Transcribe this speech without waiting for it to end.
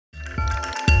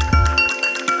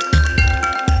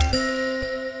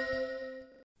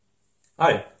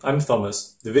Hi, I'm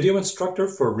Thomas, the video instructor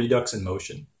for Redux in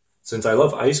Motion. Since I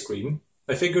love ice cream,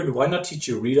 I figured why not teach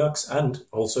you Redux and,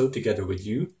 also together with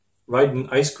you, write an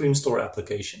ice cream store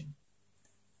application.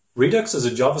 Redux is a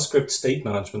JavaScript state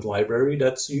management library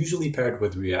that's usually paired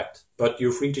with React, but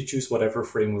you're free to choose whatever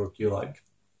framework you like.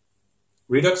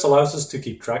 Redux allows us to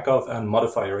keep track of and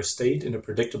modify our state in a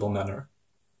predictable manner.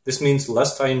 This means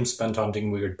less time spent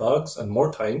hunting weird bugs and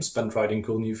more time spent writing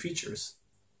cool new features.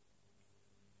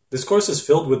 This course is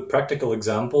filled with practical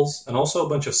examples and also a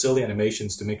bunch of silly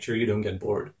animations to make sure you don't get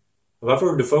bored.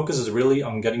 However, the focus is really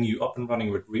on getting you up and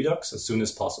running with Redux as soon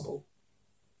as possible.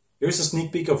 Here's a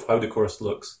sneak peek of how the course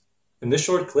looks. In this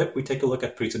short clip, we take a look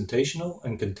at presentational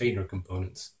and container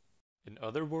components. In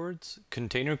other words,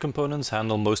 container components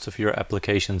handle most of your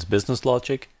application's business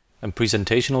logic, and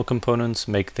presentational components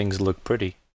make things look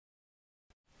pretty.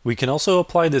 We can also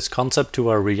apply this concept to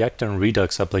our React and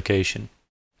Redux application.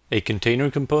 A container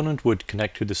component would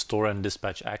connect to the store and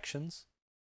dispatch actions,